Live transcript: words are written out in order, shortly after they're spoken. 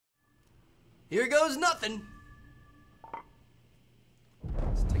Here goes nothing.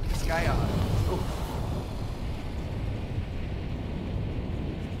 Let's take this guy on. Oh.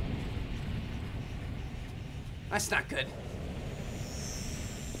 That's not good.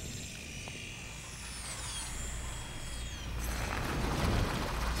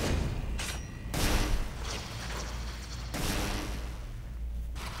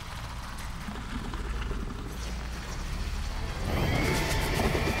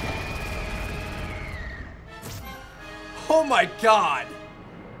 Oh my god!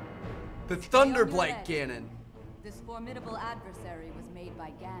 The THUNDERBLIGHT Ganon. This formidable adversary was made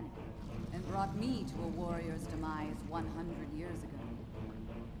by Ganon and brought me to a warrior's demise 100 years ago.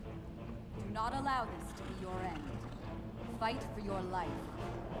 Do not allow this to be your end. Fight for your life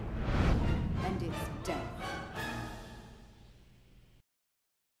and its death.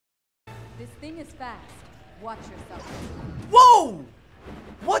 This thing is fast. Watch yourself. Whoa!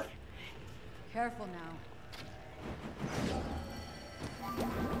 What? Careful now.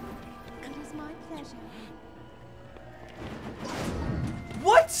 It is my pleasure.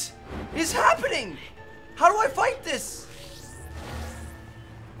 What is happening? How do I fight this?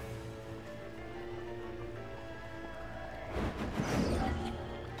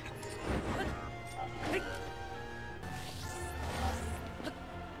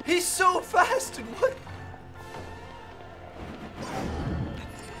 He's so fast and what?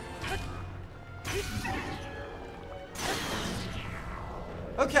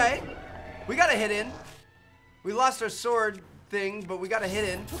 Okay, we got a hit in. We lost our sword thing, but we got a hit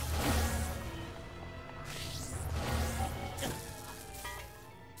in.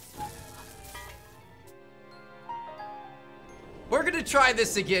 We're gonna try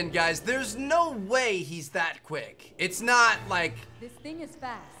this again, guys. There's no way he's that quick. It's not like... This thing is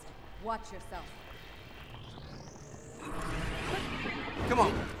fast. Watch yourself. Come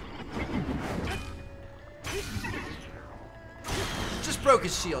on. Just broke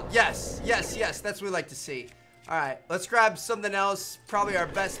his shield. Yes, yes, yes. That's what we like to see. All right, let's grab something else. Probably our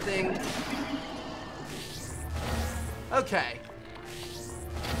best thing. Okay.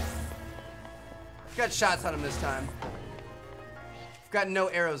 Got shots on him this time. We've got no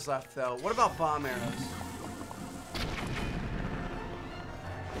arrows left, though. What about bomb arrows?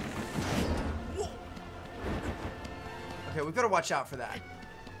 Okay, we've got to watch out for that.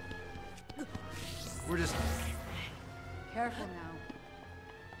 We're just... Careful now.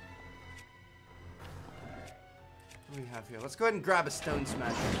 What do we have here? Let's go ahead and grab a stone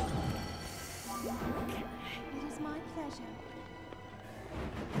smasher. It is my pleasure.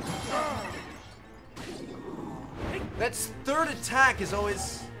 That's third attack is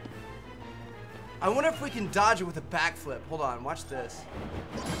always... I wonder if we can dodge it with a backflip. Hold on, watch this.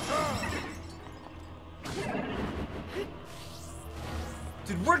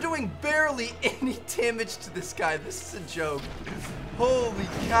 Dude, we're doing barely any damage to this guy. This is a joke. Holy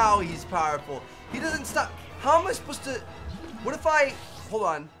cow, he's powerful. He doesn't stop. How am I supposed to... What if I... Hold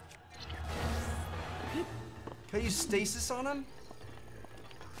on. Can I use stasis on him?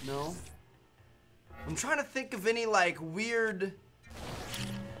 No. I'm trying to think of any, like, weird...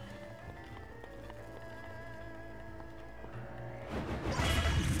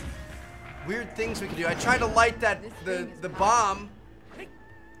 Weird things we could do. I tried to light that, the bomb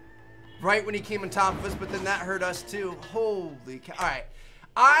right when he came on top of us, but then that hurt us too. Holy cow.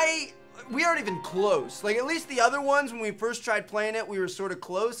 Alright. We aren't even close. Like, at least the other ones, when we first tried playing it, we were sort of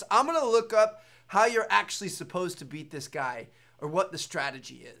close. I'm gonna look up how you're actually supposed to beat this guy, or what the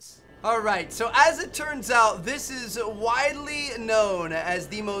strategy is. Alright, so as it turns out, this is widely known as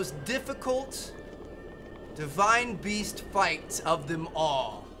the most difficult divine beast fight of them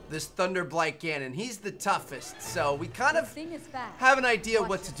all. This THUNDERBLIGHT Ganon. He's the toughest, so we kind of have an idea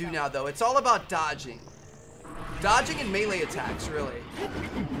what to do now, though. It's all about dodging. Dodging and melee attacks, really.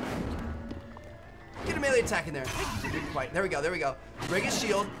 Get a melee attack in there. Didn't quite. There we go, there we go. Break his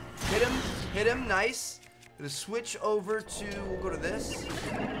shield. Hit him, nice. Gonna switch over to, we'll go to this.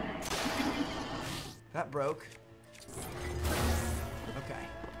 That broke. Okay.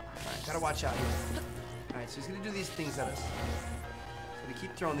 Alright, gotta watch out here. Alright, so he's gonna do these things at us. He's gonna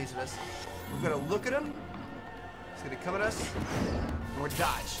keep throwing these at us. We're gonna look at him. He's gonna come at us. And we're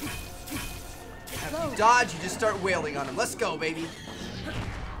dodge. After you dodge, you just start wailing on him. Let's go, baby.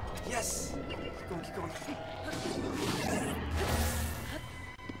 Yes. Keep going, keep going.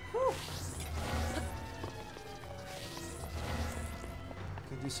 Whew.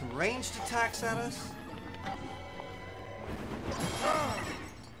 Gonna do some ranged attacks at us.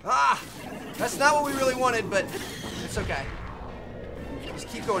 Ah! That's not what we really wanted, but it's okay. Just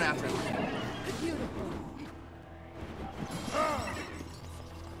keep going after him.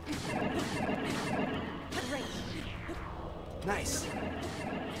 Nice.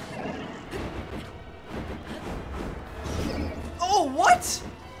 Oh, what?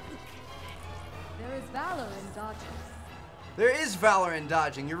 There is valor in dodging. There is valor in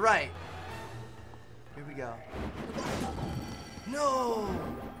dodging. You're right. Here we go. No.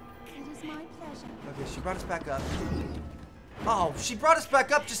 It is my pleasure. Okay, she brought us back up. Oh, she brought us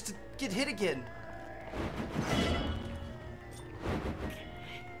back up just to get hit again.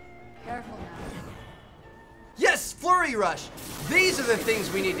 Careful now. Yes, flurry rush. These are the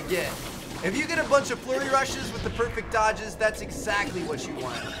things we need to get. If you get a bunch of flurry rushes with the perfect dodges, that's exactly what you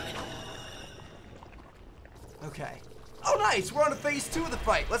want. Okay. Oh, nice. We're on to phase 2 of the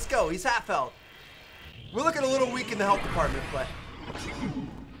fight. Let's go. He's half health. We're looking a little weak in the health department, but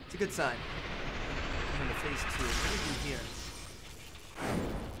it's a good sign. We're on to phase 2. What do we do here?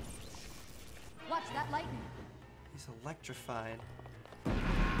 Watch that lightning. He's electrified.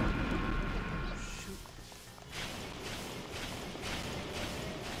 Shoot.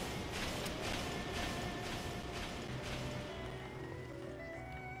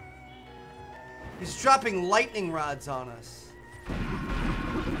 He's dropping lightning rods on us.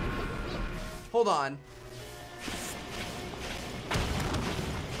 Hold on.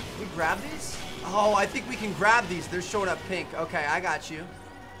 Can we grab these? Oh, I think we can grab these. They're showing up pink. Okay, I got you.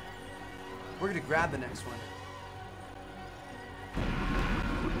 We're gonna grab the next one.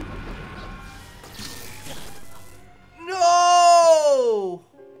 No!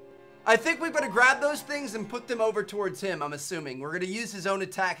 I think we better grab those things and put them over towards him, I'm assuming. We're gonna use his own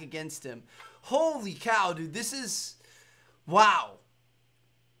attack against him. Holy cow, dude, this is... Wow.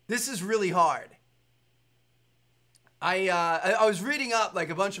 This is really hard. I was reading up like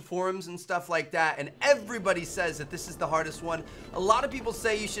a bunch of forums and stuff like that, and everybody says that this is the hardest one. A lot of people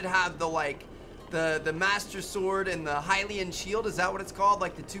say you should have the Master Sword and the Hylian Shield. Is that what it's called?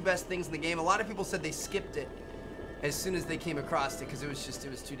 Like the two best things in the game. A lot of people said they skipped it as soon as they came across it because it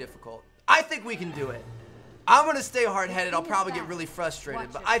was too difficult. I think we can do it. I'm gonna stay hard-headed. I'll probably get really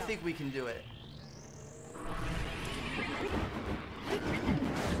frustrated, but I think we can do it.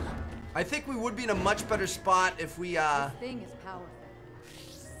 I think we would be in a much better spot if we This thing is powerful.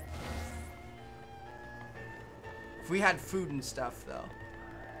 if we had food and stuff though.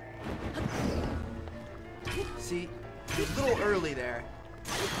 See, you're a little early there.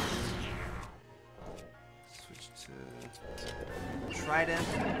 Switch to Trident.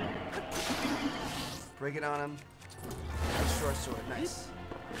 Break it on him. Short sword, nice.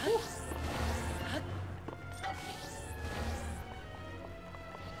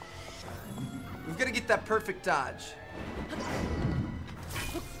 We've got to get that perfect dodge.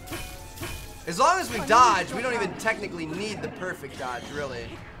 As long as we dodge, we don't even technically need the perfect dodge, really.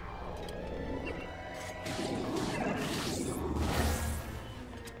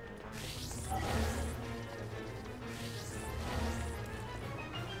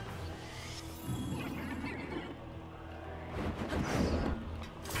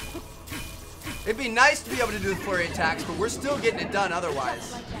 It'd be nice to be able to do the flurry attacks, but we're still getting it done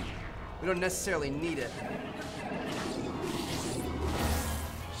otherwise. We don't necessarily need it.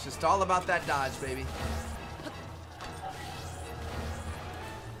 It's just all about that dodge, baby.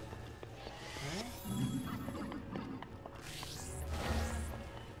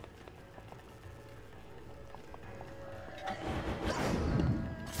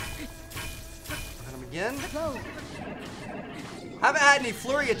 Hit him again. Haven't had any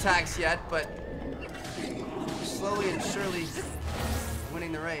flurry attacks yet, but slowly and surely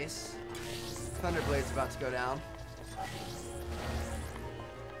winning the race. Thunderblight's about to go down.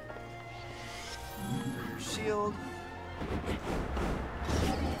 Shield.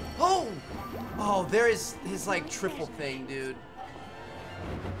 Oh! Oh, there is his like triple thing, dude.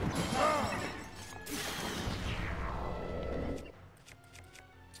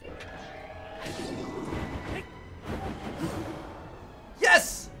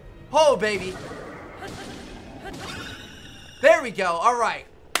 Yes! Oh, baby. There we go. All right.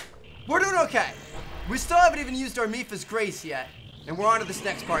 We're doing okay. We still haven't even used our Mipha's Grace yet. And we're on to this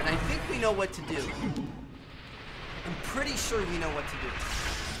next part, and I think we know what to do. I'm pretty sure we know what to do.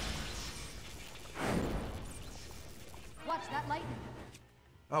 Watch that lightning.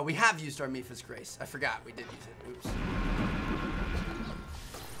 Oh, we have used our Mipha's Grace. I forgot we did use it. Oops.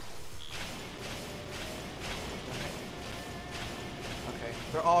 Okay,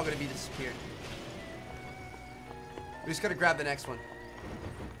 they're all gonna be disappeared. We just gotta grab the next one.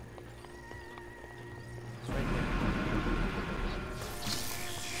 It's right there.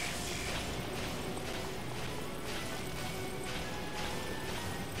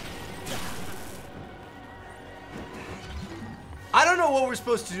 I don't know what we're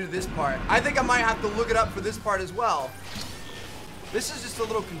supposed to do this part. I think I might have to look it up for this part as well. This is just a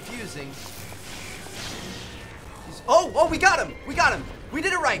little confusing. Oh, we got him. We got him. We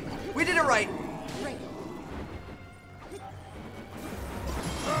did it right. We did it right. Great.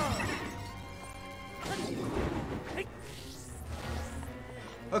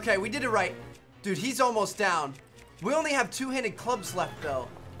 Okay, we did it right. Dude, he's almost down. We only have two-handed clubs left, though.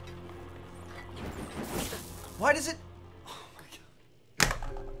 Why does it... Oh my God.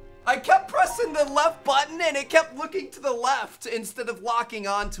 I kept pressing the left button, and it kept looking to the left instead of locking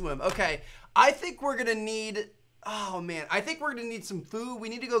onto him. Okay, I think we're going to need... Oh, man. I think we're going to need some food. We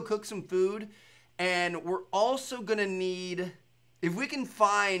need to go cook some food. And we're also going to need... If we can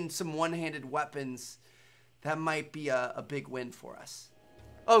find some one-handed weapons, that might be a big win for us.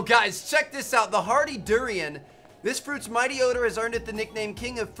 Oh, guys, check this out. The hardy durian. This fruit's mighty odor has earned it the nickname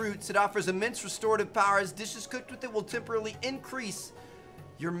King of Fruits. It offers immense restorative powers. Dishes cooked with it will temporarily increase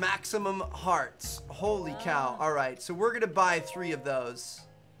your maximum hearts. Holy cow. All right, so we're going to buy 3 of those.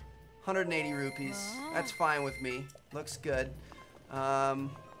 180 rupees. That's fine with me. Looks good.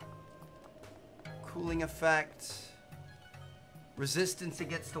 Cooling effect. Resistance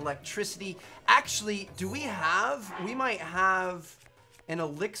against electricity. Actually, do we have... We might have an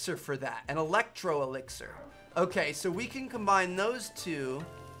elixir for that. An electro elixir. Okay, so we can combine those two.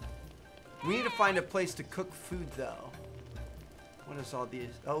 We need to find a place to cook food, though. What is all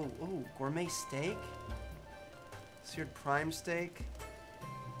these? Oh, gourmet steak? Seared prime steak?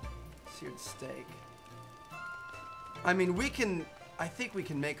 Seared steak. I mean, we can... I think we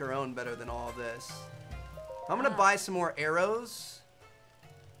can make our own better than all of this. I'm gonna buy some more arrows.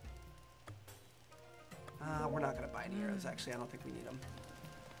 We're not gonna buy any arrows, actually. I don't think we need them.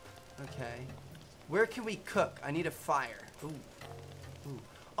 Okay. Where can we cook? I need a fire. Ooh. Ooh.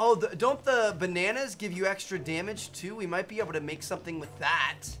 Oh, don't the bananas give you extra damage too? We might be able to make something with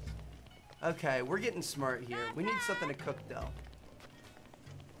that. Okay, we're getting smart here. We need something to cook though.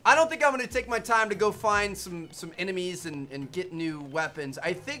 I don't think I'm gonna take my time to go find some enemies and get new weapons.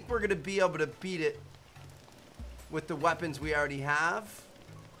 I think we're gonna be able to beat it with the weapons we already have.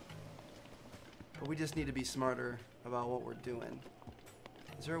 But we just need to be smarter about what we're doing.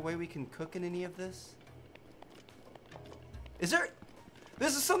 Is there a way we can cook in any of this? Is there...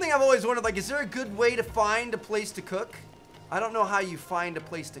 This is something I've always wondered, like, is there a good way to find a place to cook? I don't know how you find a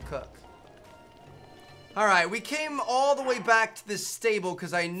place to cook. Alright, we came all the way back to this stable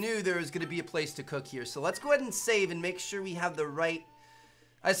because I knew there was going to be a place to cook here. So let's go ahead and save and make sure we have the right...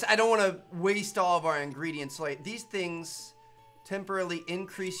 I don't want to waste all of our ingredients. So, like, these things temporarily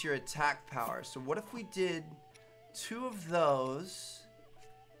increase your attack power. So what if we did 2 of those...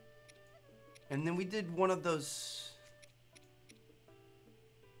 And then we did one of those.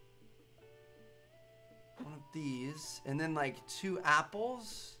 One of these. And then like 2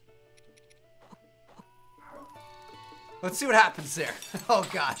 apples. Let's see what happens there. Oh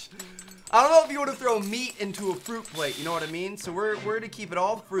gosh. I don't know if you want to throw meat into a fruit plate. You know what I mean? So we're going to keep it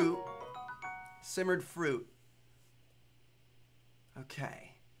all fruit. Simmered fruit.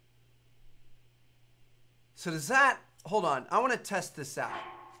 Okay. So does that... Hold on. I want to test this out.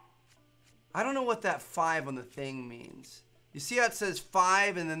 I don't know what that 5 on the thing means. You see how it says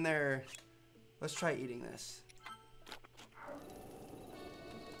 5 and then there... Let's try eating this.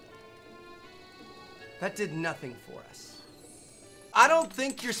 That did nothing for us. I don't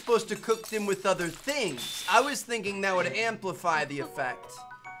think you're supposed to cook them with other things. I was thinking that would amplify the effect.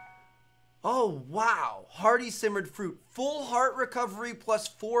 Oh, wow. Hearty simmered fruit. Full heart recovery plus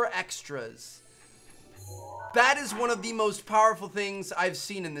 4 extras. That is one of the most powerful things I've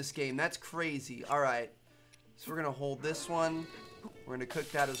seen in this game. That's crazy. All right. So we're going to hold this one. We're going to cook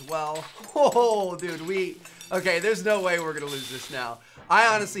that as well. Oh, dude, okay, there's no way we're going to lose this now.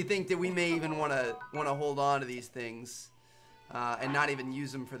 I honestly think that we may even want to hold on to these things and not even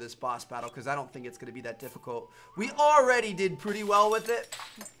use them for this boss battle because I don't think it's going to be that difficult. We already did pretty well with it.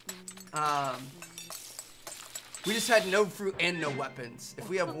 We just had no fruit and no weapons. If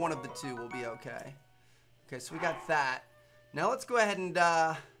we have one of the 2, we'll be okay. Okay, so we got that. Now let's go ahead and,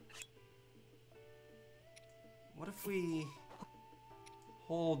 what if we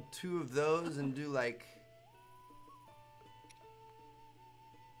hold 2 of those and do like...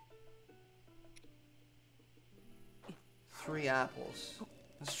 Three apples.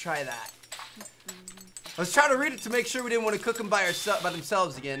 Let's try that. I was trying to read it to make sure we didn't want to cook them by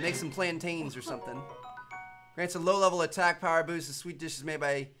themselves again. Make some plantains or something. Grants a low-level attack power boost. The sweet dish is made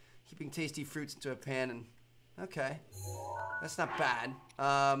by heaping tasty fruits into a pan and... Okay. That's not bad.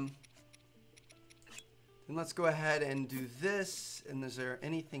 Then let's go ahead and do this. And is there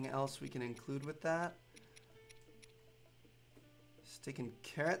anything else we can include with that? Steak and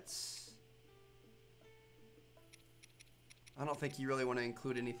carrots. I don't think you really want to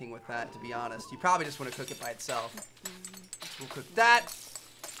include anything with that, to be honest. You probably just want to cook it by itself. We'll cook that.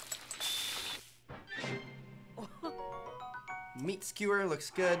 Meat skewer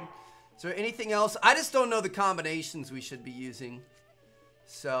looks good. Is there anything else? I just don't know the combinations we should be using.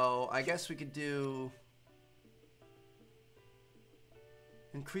 So I guess we could do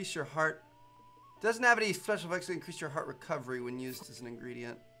increase your heart. Doesn't have any special effects to increase your heart recovery when used as an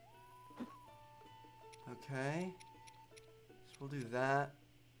ingredient. Okay. So we'll do that.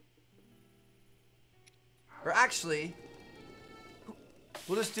 Or actually,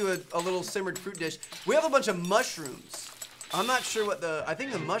 we'll just do a little simmered fruit dish. We have a bunch of mushrooms. I'm not sure what I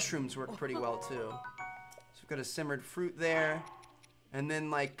think the mushrooms work pretty well too. So we've got a simmered fruit there. And then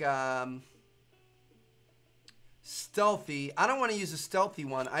like, stealthy. I don't want to use a stealthy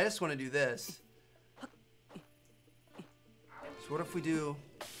one. I just want to do this. So what if we do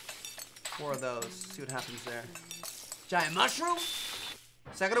 4 of those? See what happens there. Giant mushroom?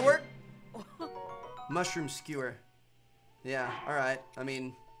 Is that gonna work? Mushroom skewer. Yeah, alright. I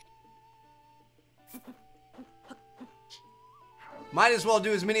mean, might as well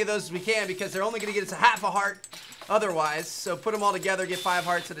do as many of those as we can because they're only gonna get us a half a heart otherwise. So put them all together, get 5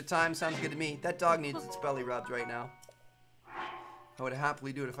 hearts at a time. Sounds good to me. That dog needs its belly rubbed right now. I would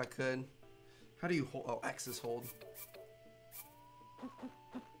happily do it if I could. How do you hold? Oh, X is hold. So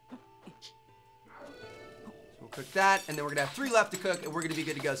we'll cook that, and then we're gonna have 3 left to cook, and we're gonna be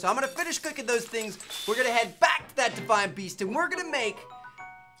good to go. So I'm gonna finish cooking those things. We're gonna head back to that divine beast, and we're gonna make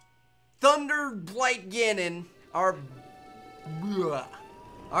THUNDERBLIGHT Ganon our.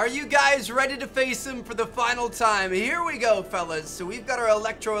 Are you guys ready to face him for the final time? Here we go, fellas. So we've got our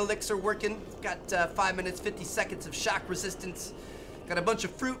electro elixir working. Got 5 minutes, 50 seconds of shock resistance. Got a bunch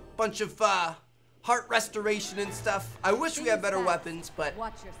of fruit, bunch of heart restoration and stuff. I wish we had better weapons, but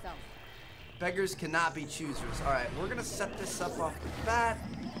watch yourself. Beggars cannot be choosers. All right, we're gonna set this up off the bat.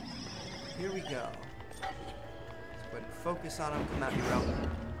 Here we go. Let's go ahead and focus on him. Come at me, bro.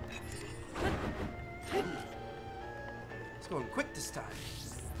 It's going quick this time.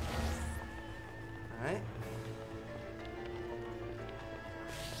 Alright.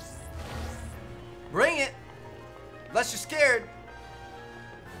 Bring it! Unless you're scared.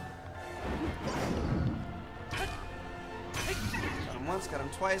 Got him once, got him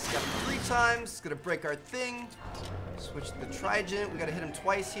twice, got him 3 times. It's gonna break our thing. Switch to the trident. We gotta hit him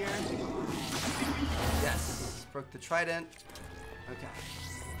twice here. Yes. Broke the trident. Okay.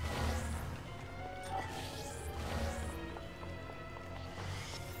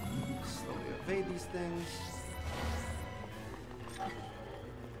 Evade these things.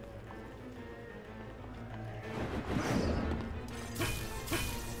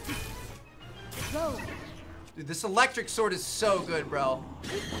 Go. Dude, this electric sword is so good, bro.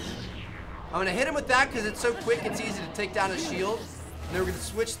 I'm gonna hit him with that because it's so quick, it's easy to take down a shield. And then we're gonna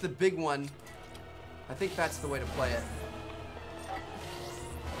switch to the big one. I think that's the way to play it.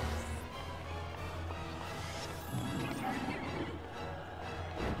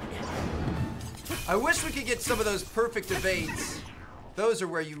 I wish we could get some of those perfect evades. Those are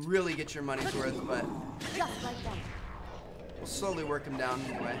where you really get your money's worth, but Just like that. we'll slowly work him down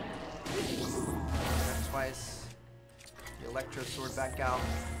anyway. That twice. The electro sword back out.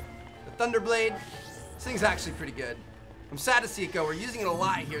 The Thunderblade. This thing's actually pretty good. I'm sad to see it go. We're using it a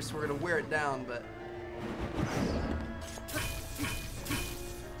lot here, so we're gonna wear it down, but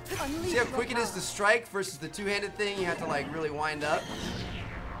see how quick it is to strike versus the two-handed thing? You have to like really wind up.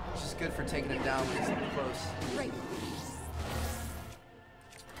 Which is good for taking him down when he's close. Great.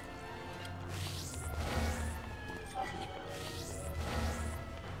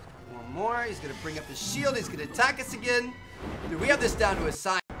 One more. He's gonna bring up his shield. He's gonna attack us again. Dude, we have this down to a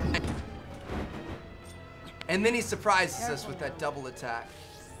science. And then he surprises us with that double attack.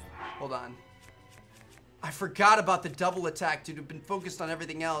 Hold on. I forgot about the double attack, dude. We've been focused on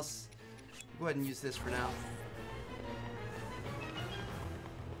everything else. Go ahead and use this for now.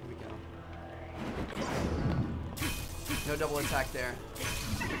 No double attack there.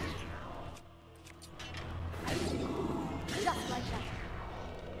 Just like that.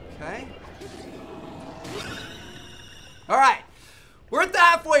 Okay. Alright. We're at the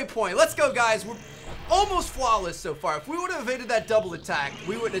halfway point. Let's go, guys. We're almost flawless so far. If we would have evaded that double attack,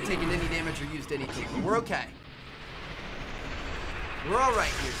 we wouldn't have taken any damage or used anything. But we're okay. We're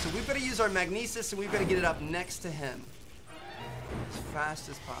alright here. So we've got to use our magnesis and we've got to get it up next to him. As fast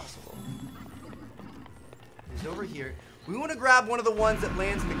as possible. He's over here. We want to grab one of the ones that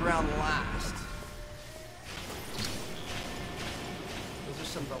lands in the ground last. Those are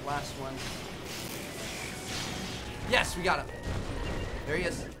some of the last ones. Yes, we got him. There he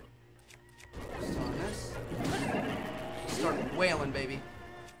is. Just on this. Start wailing, baby.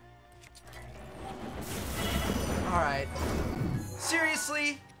 Alright.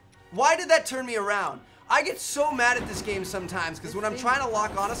 Seriously? Why did that turn me around? I get so mad at this game sometimes because when I'm trying to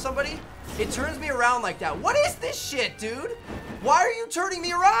lock onto somebody, it turns me around like that. What is this shit, dude? Why are you turning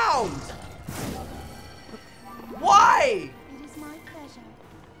me around? Why? It is my pleasure.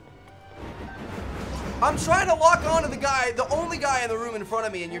 I'm trying to lock onto the guy, the only guy in the room in front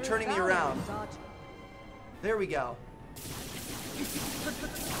of me, and you're turning me around. There we go.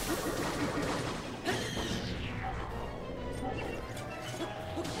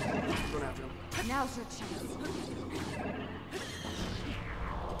 Going after him. Now's your chance.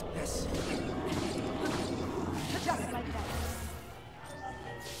 Yes. Just like that.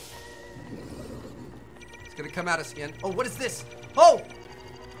 It's gonna come at us again. Oh, what is this? Oh!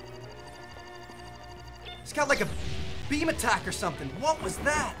 It's got like a beam attack or something. What was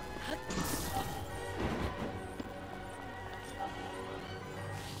that?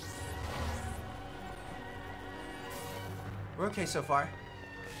 We're okay so far.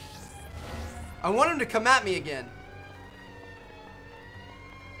 I want him to come at me again.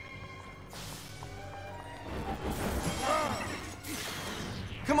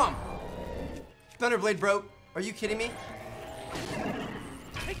 Come on. Thunderblade broke. Are you kidding me?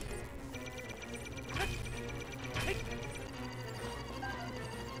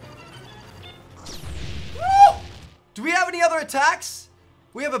 Woo! Do we have any other attacks?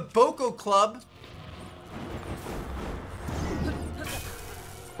 We have a Boko Club.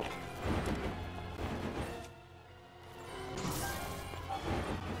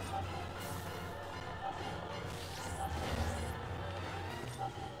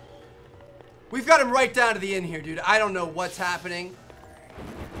 We've got him right down to the end here, dude. I don't know what's happening.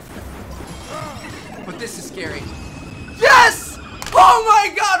 But this is scary. Yes! Oh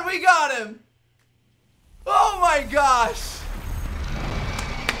my god, we got him! Oh my gosh!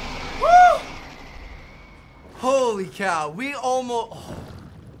 Woo! Holy cow, we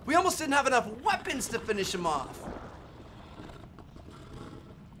almost didn't have enough weapons to finish him off.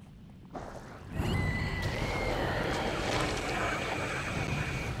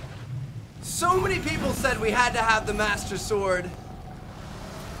 So many people said we had to have the Master Sword,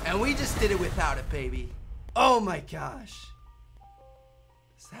 and we just did it without it, baby. Oh my gosh.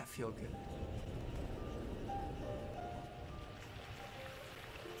 Does that feel good?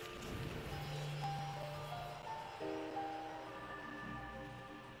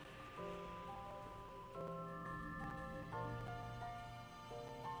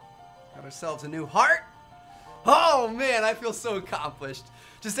 Got ourselves a new heart. Oh man, I feel so accomplished.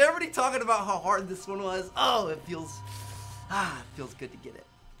 Just everybody talking about how hard this one was. Oh, it feels good to get it.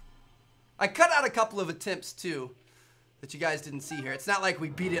 I cut out a couple of attempts too that you guys didn't see here. It's not like we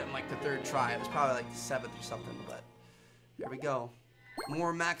beat it in like the 3rd try. It was probably like the 7th or something, but there we go.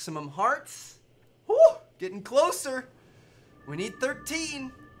 More maximum hearts. Woo, getting closer. We need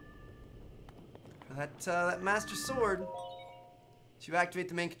 13 for that Master Sword. To activate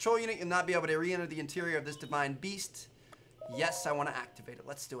the main control unit, you'll not be able to re-enter the interior of this divine beast. Yes, I want to activate it.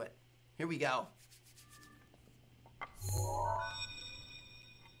 Let's do it. Here we go.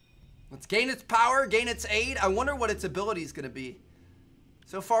 Let's gain its power, gain its aid. I wonder what its ability is going to be.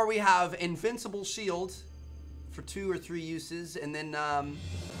 So far we have Invincible Shield for 2 or 3 uses, and then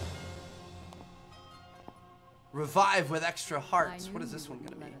Revive with extra hearts. What is this one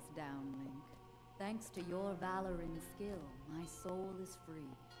going to be? Let us down, Link. Thanks to your valor and skill, my soul is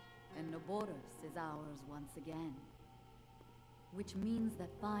free, and Noboris is ours once again. Which means that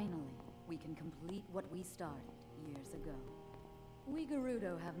finally, we can complete what we started years ago. We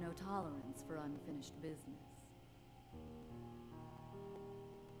Gerudo have no tolerance for unfinished business.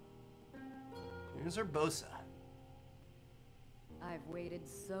 Here's our Bosa. I've waited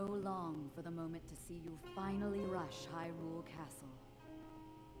so long for the moment to see you finally rush Hyrule Castle.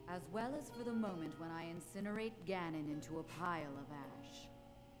 As well as for the moment when I incinerate Ganon into a pile of ash.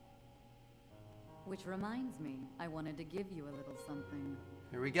 Which reminds me, I wanted to give you a little something.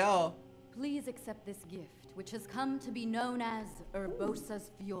 Here we go. Please accept this gift, which has come to be known as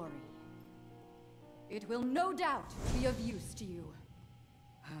Urbosa's Fury. It will no doubt be of use to you.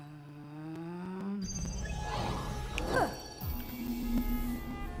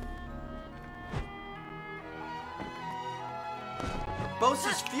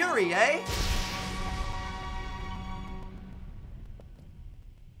 Bosa's Fury, eh?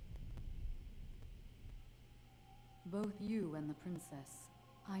 Both you and the princess,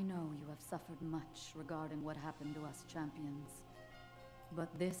 I know you have suffered much regarding what happened to us champions. But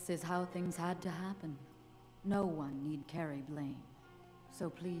this is how things had to happen. No one need carry blame. So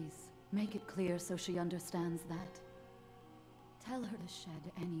please, make it clear so she understands that. Tell her to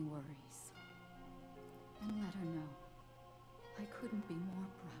shed any worries. And let her know I couldn't be more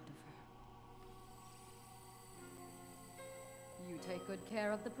proud of her. You take good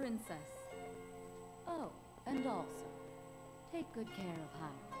care of the princess. Oh, and also, take good care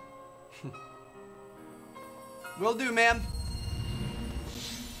of Hyrule. Will do, ma'am.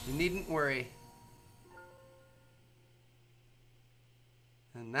 You needn't worry.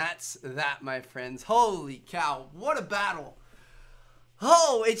 And that's that, my friends. Holy cow, what a battle.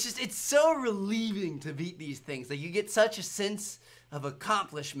 Oh, it's so relieving to beat these things. Like, you get such a sense of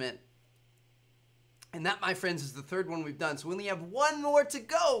accomplishment. And that, my friends, is the third one we've done. So we only have one more to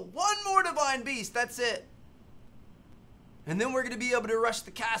go. One more Divine Beast, that's it. And then we're going to be able to rush the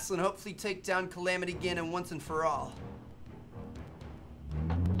castle and hopefully take down Calamity Ganon once and for all.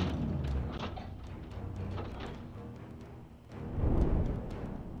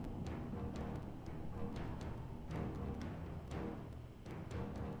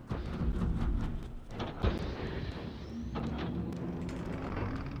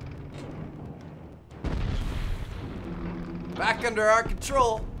 Back under our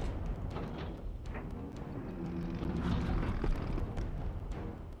control.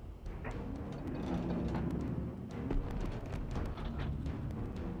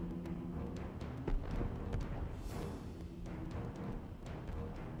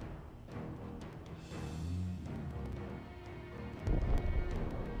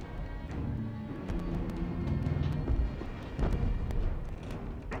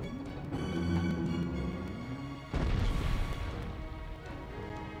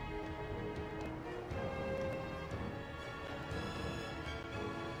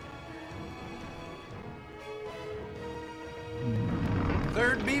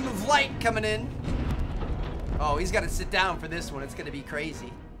 Third beam of light coming in. Oh, he's got to sit down for this one. It's going to be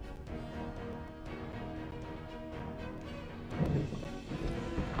crazy.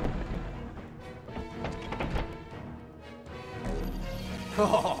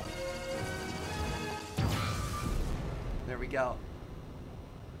 Oh. There we go.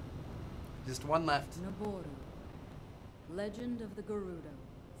 Just one left. Naboru, Legend of the Gerudo,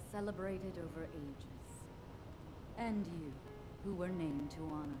 celebrated over ages. And you, who were named to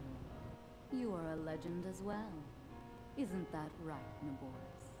honor her. You are a legend as well. Isn't that right,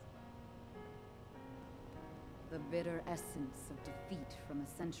 Naboris? The bitter essence of defeat from a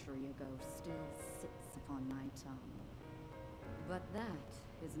century ago still sits upon my tongue. But that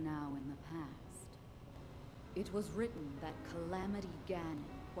is now in the past. It was written that Calamity Ganon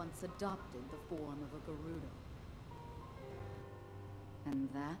once adopted the form of a Gerudo. And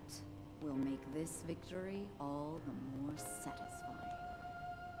that will make this victory all the more satisfying.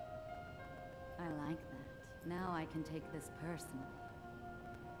 I like that. Now I can take this personally.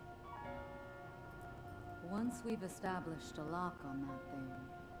 Once we've established a lock on that thing,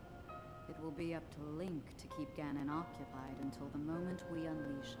 it will be up to Link to keep Ganon occupied until the moment we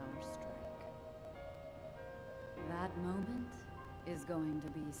unleash our strike. That moment is going to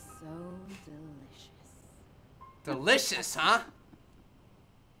be so delicious. Delicious, huh?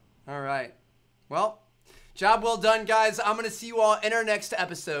 All right. Well, job well done, guys. I'm going to see you all in our next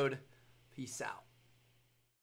episode. Peace out.